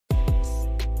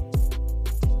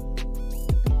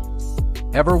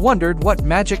Ever wondered what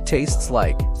magic tastes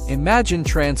like? Imagine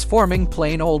transforming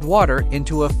plain old water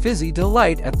into a fizzy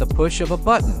delight at the push of a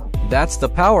button. That's the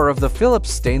power of the Philips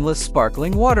stainless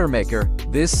sparkling water maker.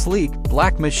 This sleek,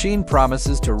 black machine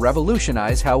promises to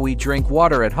revolutionize how we drink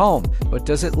water at home, but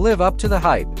does it live up to the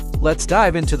hype? Let's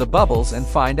dive into the bubbles and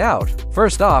find out.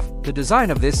 First off, the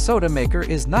design of this soda maker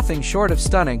is nothing short of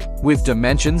stunning. With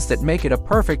dimensions that make it a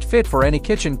perfect fit for any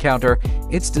kitchen counter,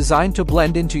 it's designed to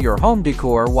blend into your home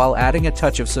decor while adding a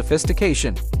touch of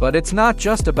sophistication. But it's not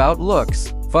just about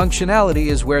looks. Functionality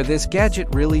is where this gadget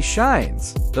really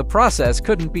shines. The process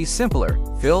couldn't be simpler.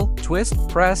 Fill, twist,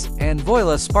 press, and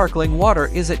voila, sparkling water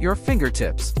is at your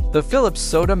fingertips. The Philips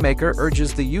soda maker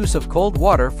urges the use of cold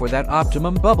water for that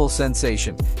optimum bubble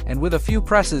sensation, and with a few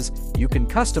presses, you can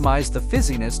customize the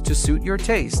fizziness to suit your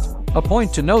taste. A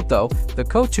point to note though, the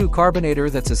CO2 carbonator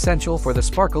that's essential for the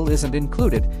sparkle isn't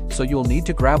included, so you'll need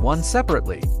to grab one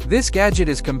separately. This gadget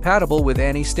is compatible with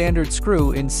any standard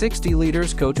screw in 60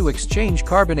 liters CO2 exchange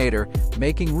carbonator,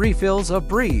 making refills a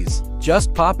breeze.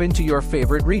 Just pop into your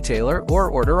favorite retailer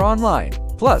or order online.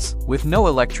 Plus, with no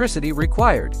electricity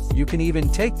required, you can even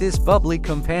take this bubbly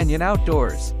companion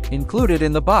outdoors. Included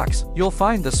in the box, you'll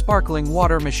find the sparkling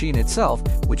water machine itself,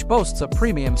 which boasts a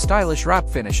premium stylish wrap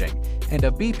finishing, and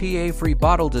a BPA-free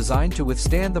bottle designed to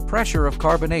withstand the pressure of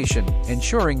carbonation,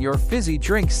 ensuring your fizzy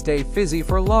drinks stay fizzy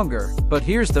for longer. But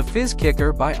here's the fizz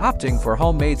kicker: by opting for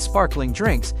homemade sparkling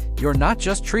drinks, you're not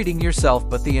just treating yourself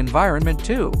but the environment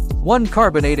too. One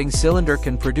carbonating cylinder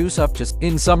can produce up to...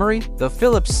 In summary, the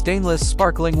Philips stainless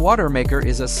sparkling water maker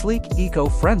is a sleek,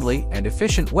 eco-friendly, and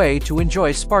efficient way to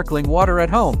enjoy sparkling water at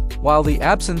home. While the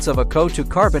absence of a CO2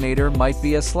 carbonator might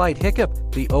be a slight hiccup,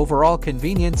 the overall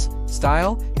convenience,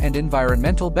 style, and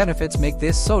environmental benefits make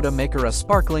this soda maker a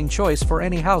sparkling choice for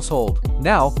any household.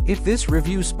 Now, if this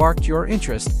review sparked your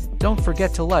interest, don't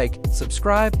forget to like,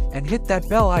 subscribe, and hit that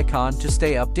bell icon to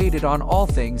stay updated on all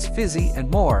things fizzy and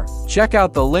more. Check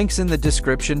out the links in the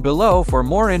description below for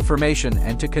more information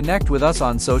and to connect with us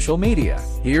on social media.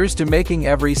 Here's to making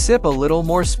every sip a little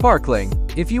more sparkling.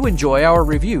 If you enjoy our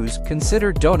reviews,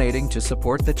 consider donating to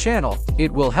support the channel.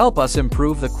 It will help us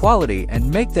improve the quality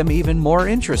and make them even more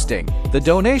interesting. The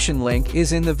donation link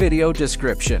is in the video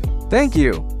description. Thank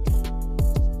you.